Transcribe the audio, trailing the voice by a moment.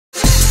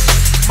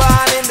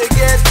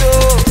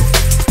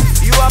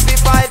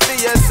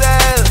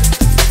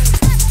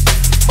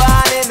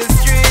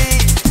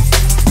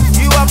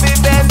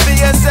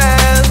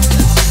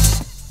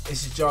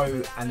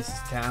Hello, and this is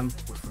Cam.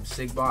 We're from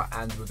Sigma,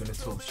 and we're going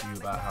to talk to you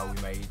about how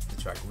we made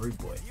the track Rude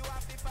Boy.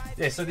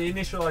 Yeah, so the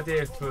initial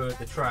idea for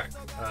the track,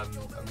 and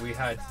we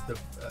had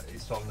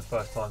it's one of the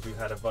first times we've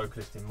had a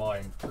vocalist in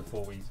mind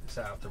before we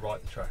set out to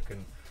write the track,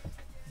 and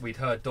we'd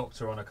heard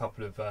Doctor on a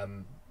couple of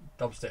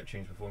dubstep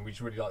tunes before, and we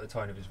just really liked the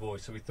tone of his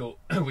voice, so we thought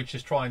we'd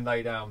just try and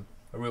lay down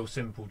a real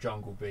simple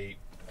jungle beat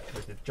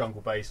with the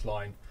jungle bass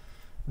line.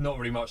 Not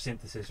really much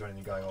synthesis or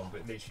anything going on,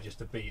 but literally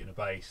just a beat and a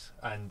bass.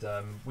 And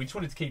we just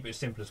wanted to keep it as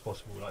simple as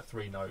possible, like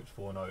 3 notes,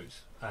 4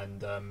 notes.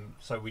 And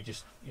so we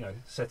just,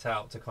 set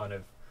out to kind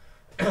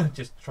of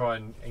just try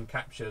and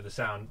capture the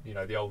sound,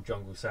 the old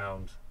jungle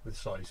sound with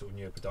slightly sort of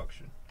newer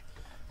production.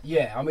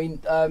 Yeah, I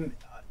mean,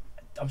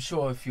 I'm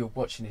sure if you're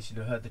watching this, you'd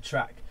have heard the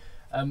track.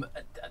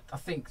 I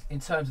think in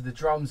terms of the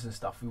drums and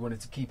stuff, we wanted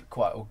to keep it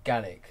quite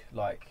organic,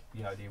 like,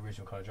 the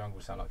original kind of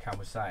jungle sound, like Cam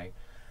was saying.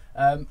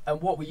 And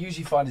what we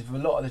usually find is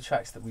with a lot of the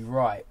tracks that we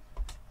write,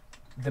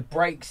 the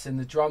breaks and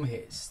the drum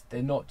hits,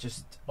 they're not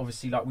just,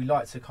 obviously, like we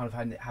like to kind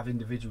of have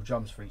individual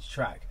drums for each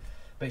track,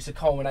 but it's a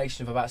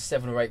culmination of about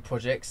 7 or 8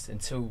 projects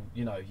until,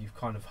 you've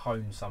kind of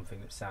honed something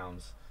that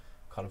sounds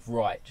kind of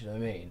right, do you know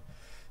what I mean?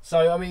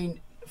 So, I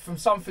mean, from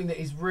something that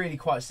is really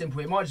quite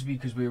simple, it might just be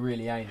because we're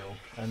really anal,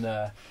 and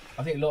I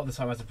think a lot of the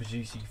time as a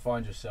producer you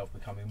find yourself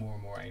becoming more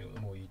and more anal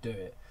the more you do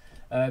it.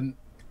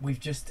 We've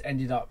just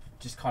ended up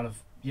just kind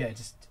of,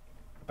 just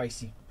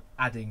basically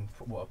adding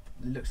what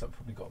looks like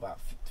probably got about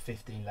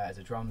 15 layers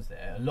of drums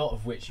there, a lot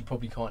of which you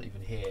probably can't even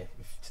hear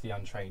to the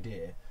untrained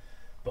ear,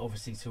 but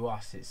obviously to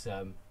us it's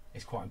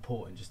quite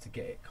important just to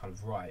get it kind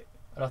of right.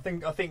 And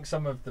I think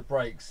some of the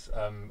breaks,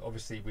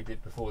 obviously we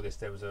did before this,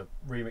 there was a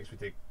remix we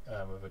did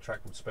of a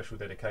track called Special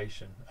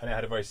Dedication, and it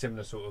had a very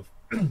similar sort of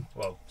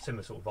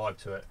vibe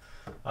to it.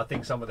 I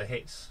think some of the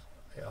hits,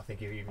 I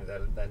think even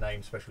their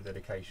name Special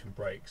Dedication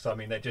breaks. So I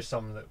mean, they're just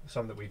some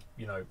that we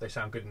they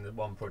sound good in the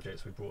one project,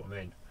 so we brought them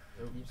in.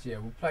 Yeah,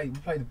 we'll play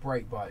the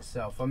break by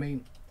itself. I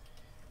mean,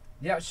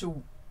 the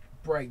actual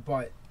break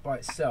by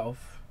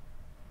itself,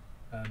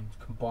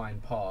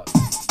 combined parts,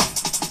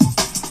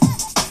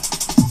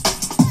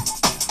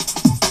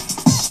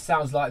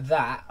 sounds like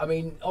that. I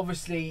mean,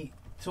 obviously,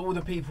 to all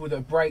the people that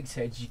are breaks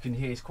heads, you can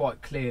hear it's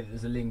quite clear that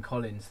there's a Lynn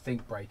Collins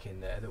think break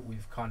in there that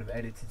we've kind of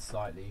edited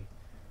slightly.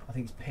 I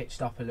think it's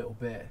pitched up a little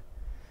bit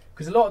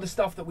because a lot of the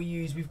stuff that we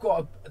use, we've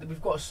got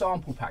a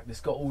sample pack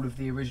that's got all of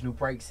the original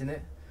breaks in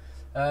it,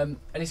 and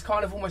it's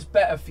kind of almost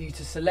better for you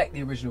to select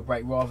the original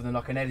break rather than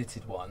like an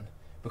edited one,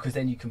 because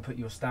then you can put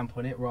your stamp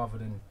on it rather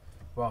than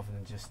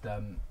just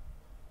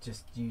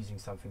using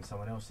something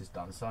someone else has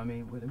done. So I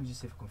mean, let me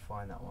just see if I can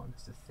find that one.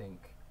 It's to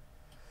think.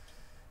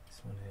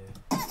 This one here,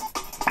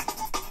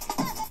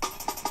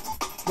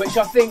 which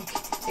I think,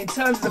 in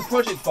terms of the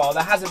project file,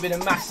 there hasn't been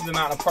a massive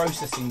amount of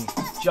processing,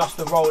 just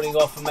the rolling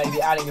off and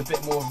maybe adding a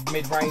bit more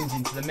mid-range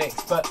into the mix,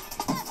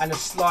 and a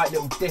slight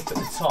little dip at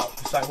the top,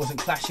 so it wasn't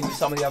clashing with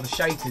some of the other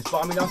shakers.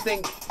 But I mean, I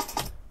think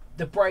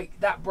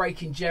that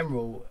break in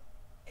general,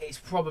 it's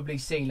probably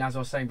seen, as I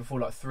was saying before,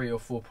 like 3 or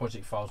 4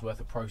 project files worth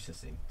of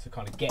processing to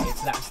kind of get it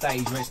to that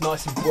stage where it's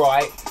nice and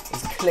bright,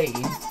 it's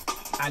clean,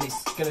 and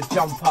it's going to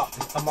jump up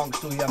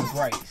amongst all the other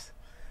breaks.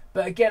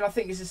 But again, I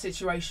think it's a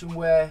situation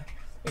where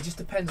it just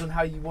depends on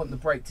how you want the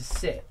break to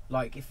sit.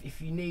 Like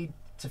if you need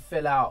to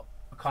fill out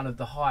kind of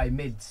the high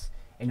mids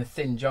in a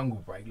thin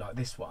jungle break like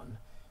this one,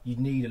 you'd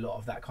need a lot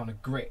of that kind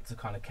of grit to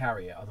kind of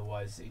carry it.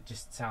 Otherwise, it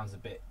just sounds a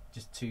bit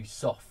just too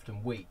soft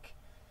and weak.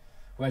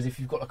 Whereas if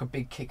you've got like a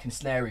big kick and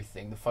snarey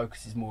thing, the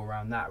focus is more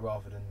around that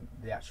rather than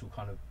the actual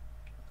kind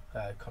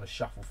of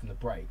shuffle from the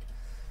break.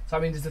 So I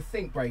mean, there's a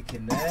think break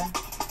in there.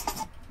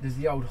 There's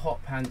the old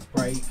hot pants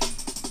break,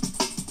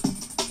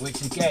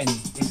 which again,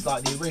 it's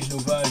like the original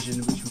version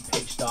which we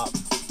pitched up.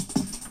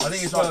 I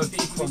think as well,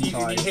 when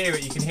you hear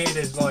it, you can hear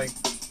there's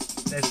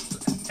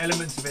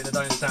elements of it that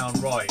don't sound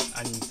right,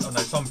 and I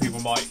know some people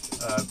might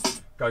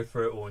go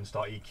through it all and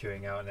start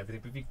EQing out and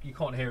everything, but you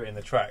can't hear it in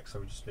the track, so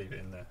we just leave it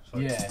in there. So.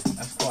 Yeah,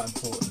 that's quite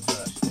important as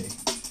well, actually.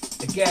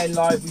 Again,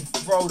 like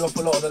we've rolled off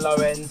a lot of the low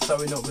ends, so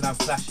we're not going to have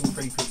clashing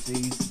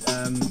frequencies.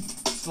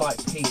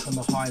 Slight peak on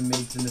the high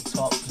mids and the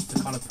top, just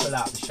to kind of pull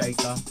out the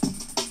shaker.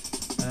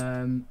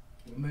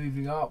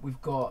 Moving up,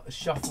 we've got a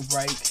shuffle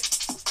break,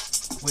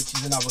 which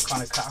is another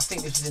kind of cut. I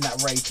think this was in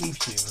that Ray Keith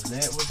tune, wasn't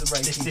it? What was the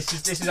Ray Keith?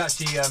 This is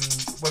actually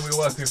when we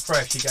were working with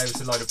Fresh, he gave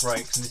us a load of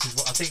breaks, and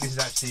I think this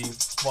is actually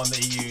one that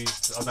he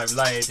used. I don't know,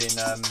 layered in.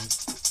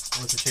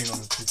 What's the tune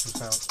on the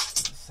Digital Sound?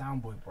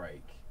 Soundboy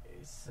break.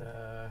 It's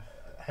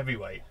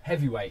Heavyweight.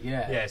 Heavyweight,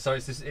 yeah. Yeah, so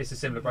it's a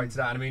similar break to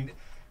that. And I mean,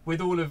 with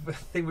all of the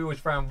thing we always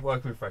found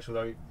working with Fresh,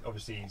 although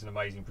obviously he's an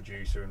amazing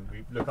producer and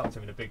we look up to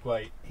him in a big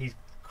way, he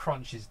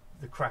crunches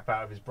the crap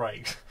out of his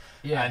breaks.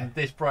 Yeah. And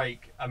this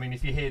break, I mean,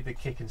 if you hear the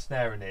kick and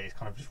snare in it, it's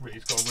kind of just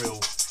it's got a real,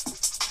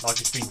 like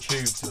it's been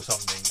tubed or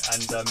something.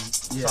 And so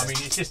I mean,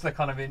 it's just the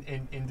kind of in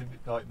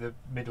like the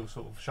middle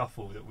sort of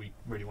shuffle that we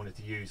really wanted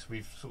to use.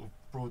 We've sort of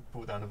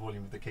brought down the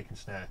volume of the kick and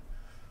snare.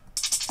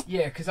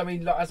 Yeah, because I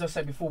mean, like, as I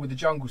said before, with the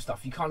jungle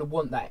stuff, you kind of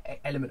want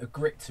that element of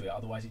grit to it.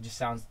 Otherwise, it just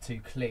sounds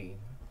too clean.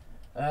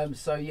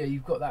 So yeah,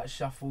 you've got that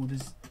shuffle.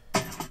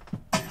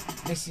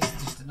 this is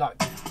just like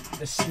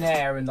the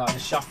snare and like the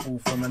shuffle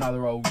from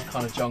another old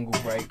kind of jungle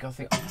break. I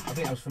think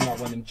that was from like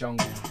one of them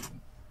jungle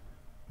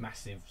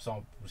massive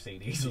sample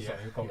CDs or something. I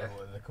can't remember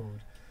what they're called.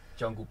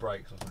 Jungle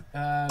breaks or something.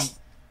 A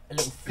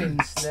little thin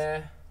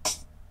snare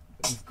that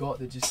we've got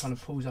that just kind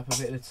of pulls up a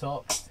bit at the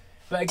top.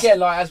 But again,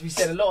 like as we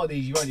said, a lot of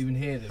these you won't even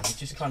hear them. It's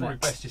just kind of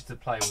probably best just to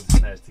play all the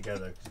snares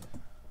together.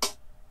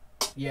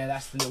 Yeah,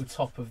 that's the little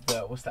top of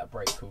the, what's that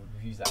break called?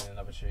 We've used that in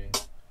another tune.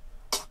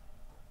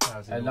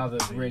 Another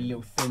really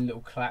little thin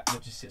little clap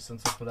that just sits on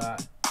top of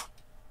that.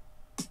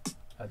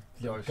 A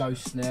little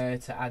ghost snare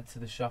to add to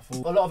the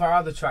shuffle. A lot of our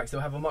other tracks, they'll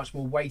have a much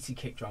more weighty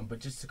kick drum, but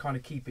just to kind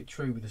of keep it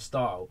true with the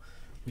style,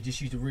 we just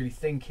used a really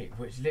thin kick,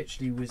 which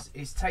literally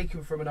it's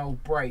taken from an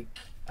old break,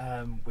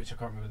 which I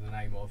can't remember the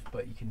name of,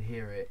 but you can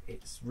hear it.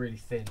 It's really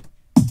thin.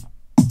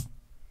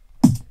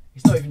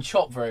 It's not even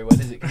chopped very well,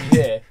 is it? Can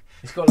you hear?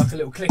 It's got like a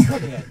little click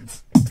on the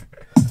end.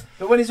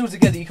 But when it's all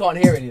together, you can't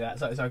hear any of that,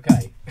 so it's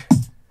okay.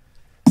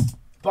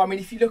 But I mean,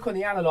 if you look on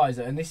the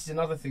analyzer, and this is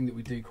another thing that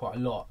we do quite a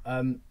lot,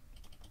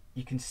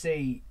 you can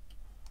see,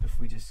 if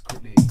we just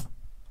quickly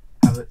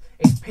have it,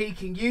 it's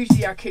peaking.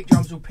 Usually our kick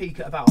drums will peak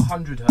at about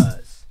 100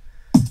 Hertz.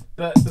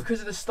 But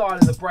because of the style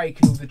of the break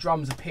and all the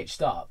drums are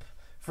pitched up,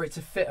 for it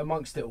to fit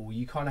amongst it all,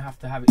 you kind of have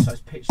to have it so it's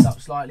pitched up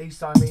slightly.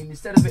 So I mean,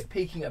 instead of it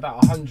peaking at about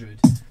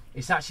 100,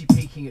 it's actually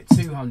peaking at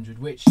 200,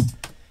 which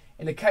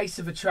in the case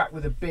of a track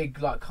with a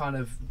big like kind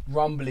of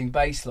rumbling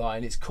bass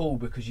line, it's cool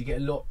because you get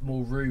a lot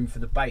more room for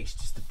the bass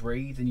just to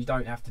breathe, and you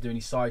don't have to do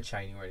any side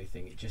chaining or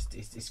anything.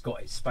 It's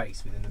got its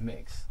space within the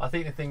mix. I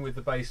think the thing with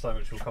the bass line,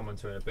 which we'll come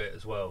onto in a bit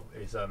as well,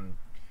 is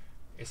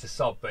it's a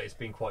sub, but it's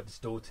been quite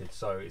distorted,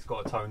 so it's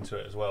got a tone to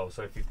it as well.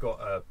 So if you've got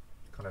a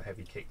kind of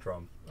heavy kick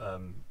drum,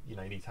 you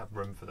need to have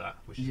room for that,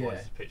 which is why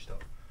it's pitched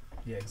up.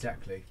 Yeah,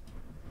 exactly.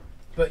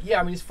 But yeah,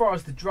 I mean, as far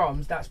as the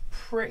drums, that's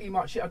pretty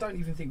much it. I don't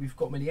even think we've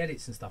got many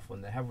edits and stuff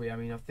on there, have we? I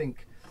mean, I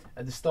think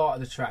at the start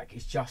of the track,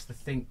 it's just the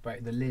think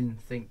break, the Lin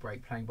think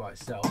break playing by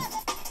itself.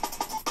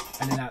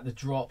 And then at the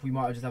drop, we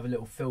might just have a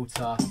little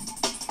filter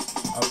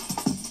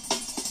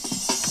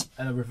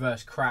and a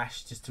reverse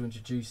crash just to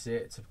introduce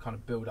it, to kind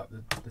of build up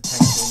the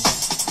tension.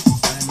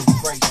 And then the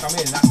breaks come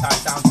in, and that's how it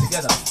sounds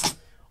together.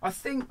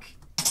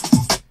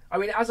 I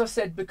mean, as I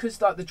said,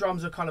 because like the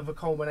drums are kind of a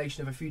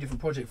culmination of a few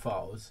different project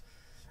files,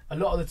 a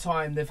lot of the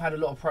time they've had a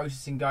lot of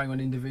processing going on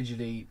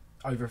individually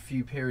over a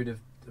period of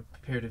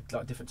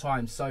like different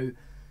times. So,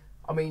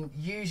 I mean,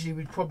 usually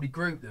we'd probably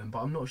group them,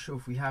 but I'm not sure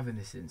if we have in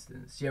this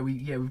instance. Yeah,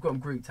 we've got them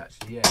grouped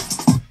actually. Yeah.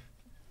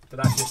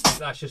 But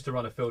that's just to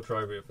run a filter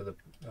over it for the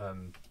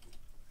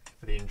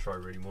intro,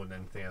 really, more than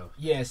anything else.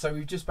 Yeah. So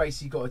we've just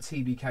basically got a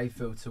TBK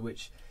filter,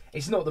 which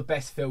it's not the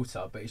best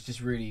filter, but it's just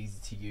really easy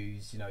to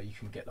use. You know, you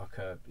can get like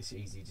it's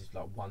easy, just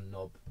like one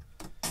knob.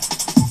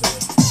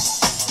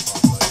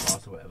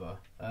 Or whatever.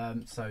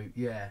 So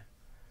yeah,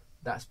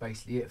 that's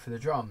basically it for the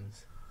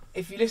drums.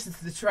 If you listen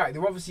to the track,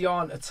 there obviously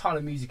aren't a ton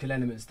of musical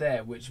elements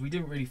there, which we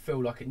didn't really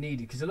feel like it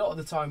needed, because a lot of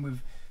the time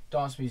with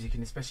dance music,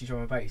 and especially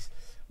drum and bass,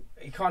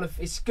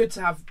 it's good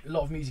to have a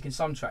lot of music in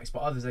some tracks,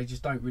 but others they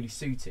just don't really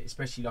suit it,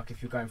 especially like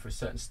if you're going for a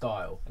certain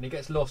style. And it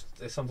gets lost.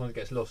 Sometimes it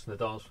gets lost in the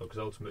dance floor, because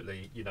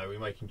ultimately, we're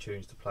making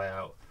tunes to play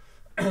out,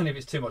 and if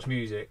it's too much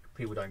music,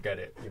 people don't get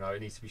it.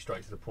 It needs to be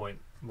straight to the point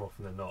more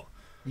often than not.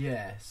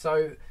 Yeah.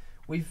 So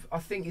I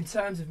think in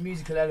terms of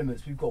musical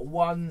elements, we've got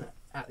one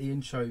at the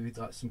intro with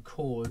like some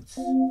chords,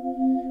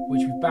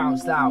 which we've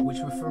bounced out, which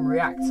were from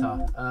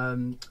Reactor.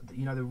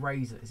 The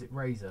Razor. Is it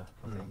Razor?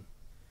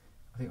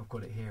 I think I've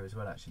got it here as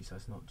well, actually, so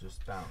it's not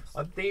just bounced.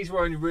 These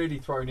were only really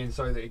thrown in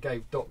so that it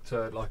gave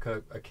Doctor like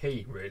a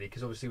key, really,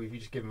 because obviously if you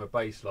just give him a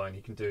bass line,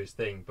 he can do his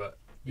thing, but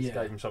it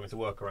gave him something to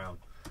work around,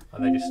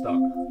 and they just stuck.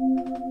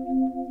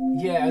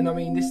 Yeah, and I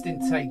mean, this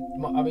didn't take.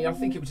 I mean, I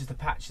think it was just a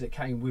patch that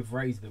came with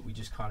Razor that we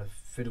just kind of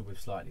fiddled with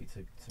slightly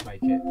to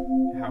make it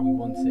how we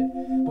want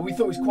it. But we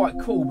thought it was quite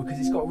cool because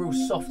it's got a real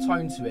soft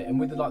tone to it, and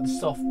with the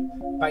soft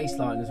bass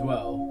line as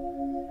well,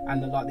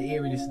 and the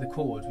eeriness of the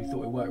chords, we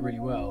thought it worked really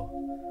well.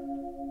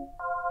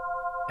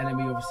 And then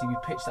we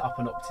pitched it up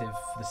an octave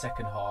for the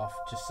second half,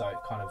 just so it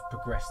kind of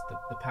progressed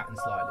the pattern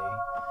slightly.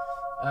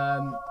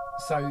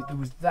 So there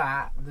was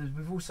that.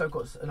 We've also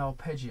got an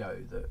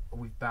arpeggio that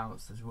we've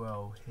bounced as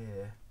well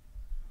here,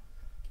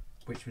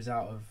 which was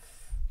out of,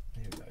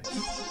 here we go,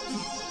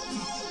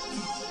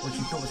 which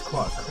we thought was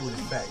quite a cool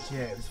effect.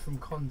 Yeah, it was from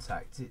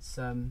Contact. It's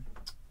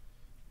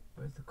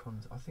where's the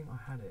Contact? I think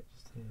I had it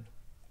just here.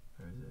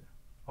 Where is it?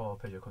 Oh,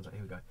 arpeggio Contact.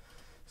 Here we go.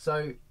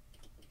 So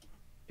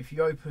if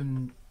you I'll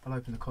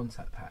open the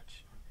Contact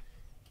patch.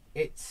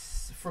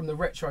 It's from the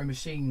Retro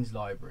Machines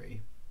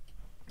library.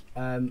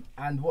 And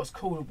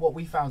what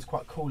we found is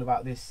quite cool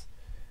about this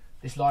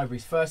library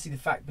is firstly the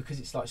fact,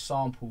 because it's like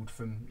sampled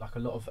from like a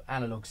lot of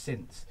analog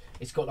synths,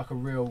 it's got like a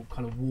real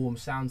kind of warm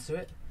sound to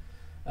it.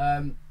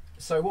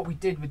 So what we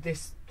did with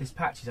this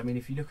patch is, I mean,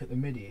 if you look at the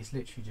MIDI, it's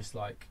literally just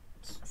like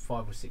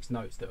 5 or 6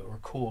 notes that are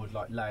record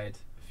like layered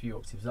a few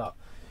octaves up,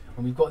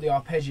 and we've got the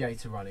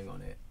arpeggiator running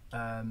on it.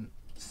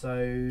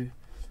 So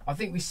I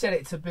think we set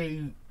it to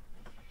be,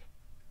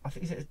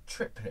 is it a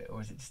triplet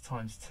or is it just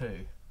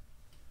 ×2?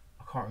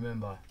 I can't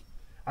remember.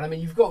 And I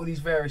mean, you've got all these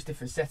various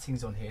different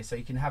settings on here, so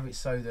you can have it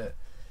so that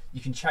you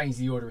can change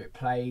the order it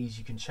plays,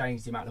 you can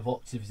change the amount of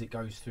octaves it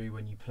goes through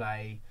when you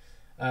play.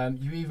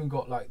 You even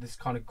got like this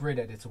kind of grid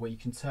editor where you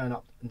can turn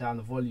up and down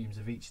the volumes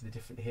of each of the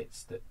different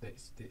hits that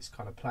it's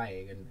kind of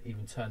playing, and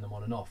even turn them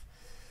on and off.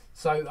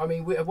 So I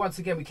mean, once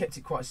again, we kept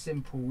it quite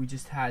simple. We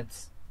just had,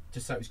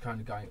 just so it was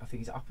kind of going, I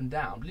think it's up and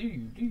down.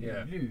 Blue.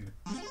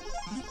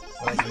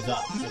 Well, it goes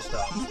up. Just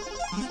up.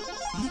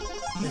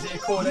 Is it a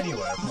chord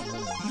anywhere? I can't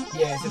remember.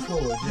 Yeah, it's a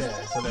chord,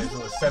 yeah. So there's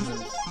a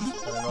seventh,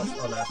 and then oh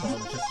no, that's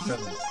not, just a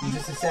seventh. You're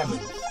just a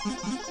seventh.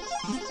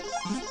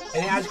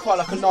 And it has quite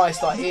like a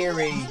nice, like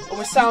eerie,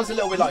 almost sounds a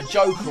little bit like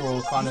Joker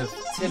or kind of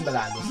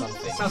Timberland or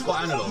something. It sounds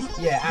quite analog.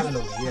 Yeah,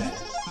 analog, yeah.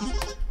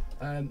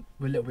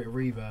 With a little bit of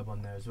reverb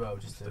on there as well,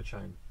 just to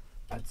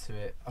add to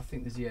it. I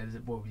think there's we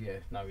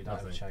don't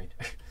have a chain.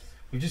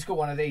 We've just got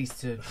one of these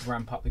to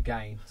ramp up the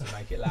gain to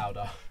make it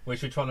louder.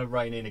 Which we're trying to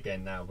rein in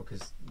again now,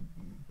 because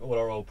all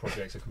our old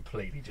projects are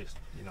completely just,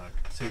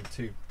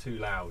 too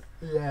loud.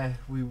 Yeah,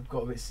 we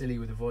got a bit silly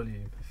with the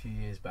volume a few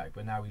years back,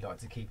 but now we like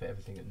to keep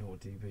everything at 0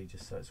 dB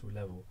just so it's all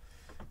level.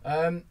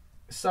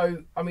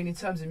 So, I mean, in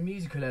terms of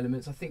musical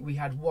elements, I think we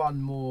had one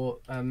more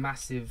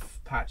massive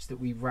patch that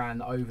we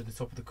ran over the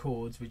top of the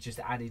chords, which just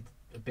added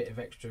a bit of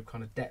extra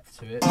kind of depth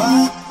to it.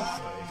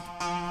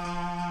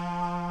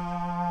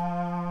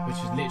 Which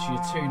is literally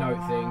a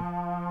 2-note thing.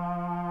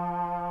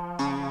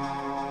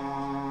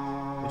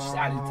 Which just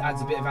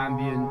adds a bit of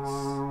ambience.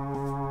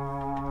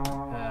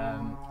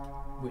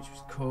 Which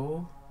was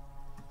cool.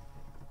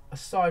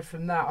 Aside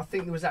from that, I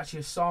think there was actually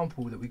a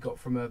sample that we got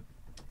from what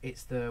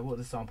are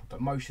the sample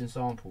packs? Motion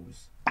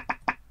Samples,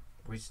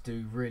 which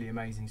do really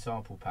amazing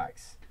sample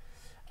packs.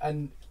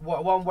 And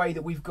one way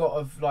that we've got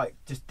of like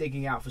just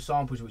digging out for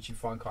samples, which you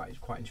find quite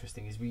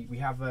interesting, is we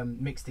have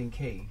Mixed in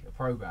Key, a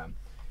program,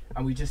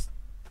 and we just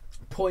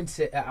point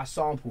it at our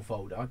sample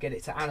folder. I get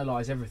it to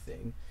analyze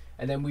everything,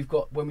 and then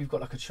when we've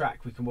got like a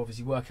track, we can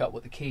obviously work out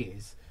what the key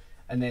is,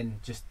 and then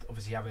just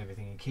obviously have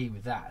everything in key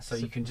with that. So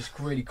you can just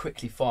really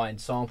quickly find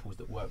samples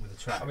that work with the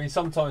track. I mean,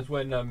 sometimes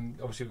when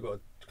obviously we've got a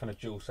kind of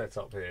dual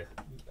setup here.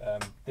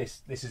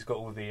 This has got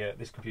all the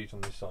this computer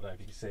on this side. I don't know if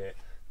you can see it.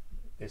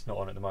 It's not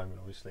on at the moment,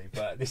 obviously,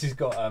 but this has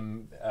got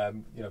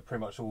pretty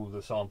much all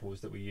the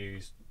samples that we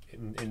use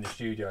in the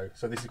studio.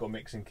 So this has got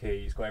Mix and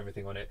Key. It's got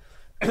everything on it.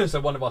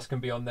 So one of us can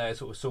be on there,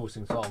 sort of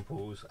sourcing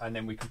samples, and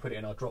then we can put it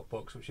in our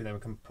Dropbox, which then we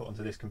can put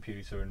onto this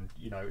computer, and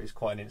it's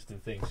quite an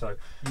instant thing. So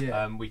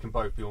we can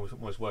both be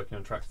almost working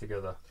on tracks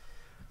together.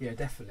 Yeah,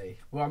 definitely.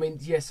 Well, I mean,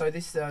 yeah. So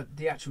this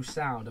the actual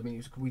sound. I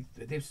mean,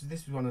 this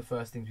was one of the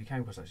first things we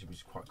came across actually, which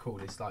is quite cool.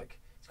 It's kind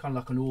of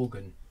like an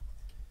organ.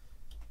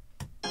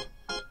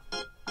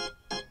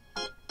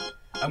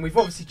 And we've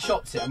obviously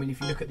chopped it. I mean, if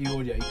you look at the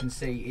audio, you can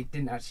see it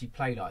didn't actually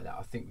play like that.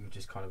 I think we've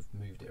just kind of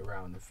moved it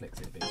around and flicked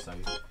it a bit.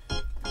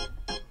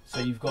 So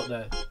you've got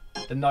the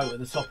note at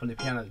the top on the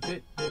piano,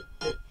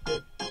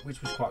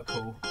 which was quite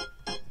cool.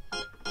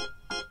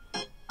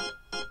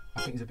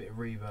 I think there's a bit of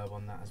reverb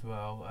on that as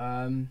well.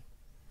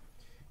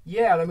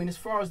 Yeah, I mean, as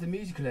far as the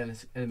musical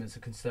elements are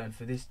concerned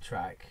for this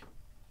track,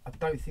 I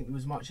don't think there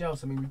was much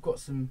else. I mean, we've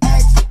got some. I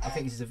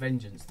think this is a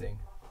Vengeance thing.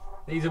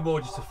 These are more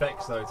just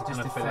effects, though, to just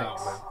kind of fill out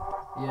with.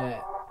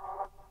 Yeah.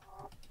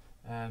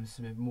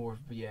 Some more,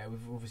 but yeah,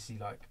 we've obviously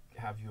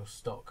have your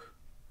stock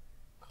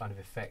kind of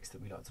effects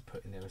that we like to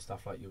put in there and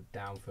stuff, like your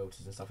down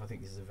filters and stuff. I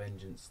think this is a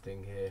Vengeance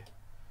thing here.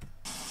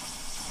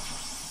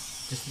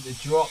 Just a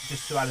drop,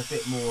 just to add a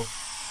bit more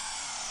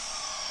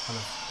kind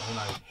of, I don't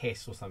know,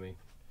 hiss or something.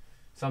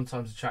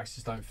 Sometimes the tracks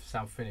just don't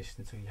sound finished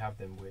until you have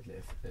them weird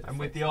little effects. And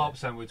with the ARP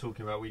sound we were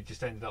talking about, we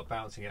just ended up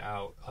bouncing it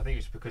out. I think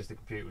it's because the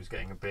computer was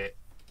getting a bit,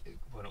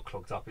 well, not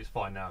clogged up, it's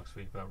fine now because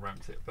we've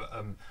ramped it, but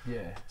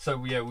yeah.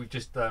 So yeah, we've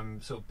just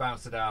sort of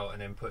bounced it out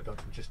and then put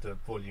just a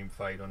volume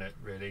fade on it,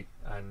 really,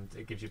 and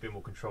it gives you a bit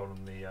more control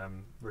on the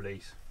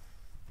release.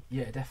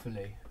 Yeah,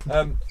 definitely.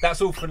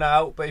 That's all for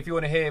now, but if you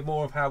want to hear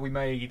more of how we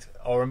made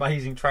our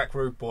amazing track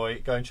Root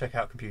Boy, go and check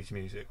out Computer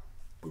Music.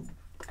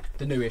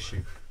 The new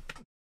issue.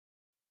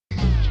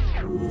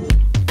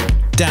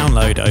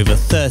 Download over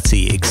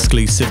 30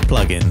 exclusive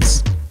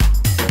plugins.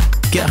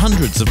 Get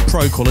hundreds of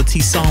pro-quality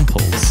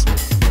samples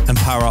and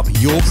power up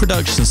your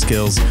production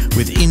skills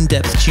with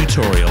in-depth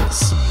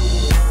tutorials.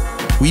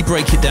 We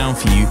break it down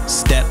for you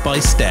step by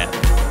step,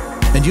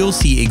 and you'll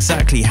see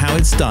exactly how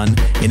it's done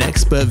in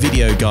expert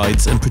video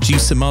guides and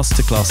producer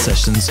masterclass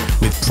sessions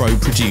with pro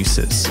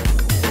producers.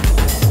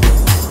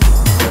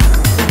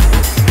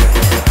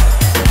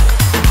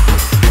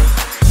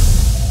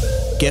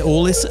 Get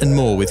all this and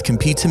more with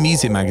Computer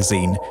Music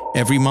Magazine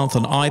every month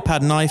on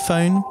iPad and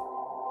iPhone,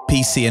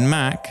 PC and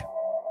Mac,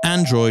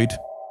 Android,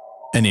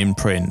 and in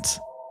print.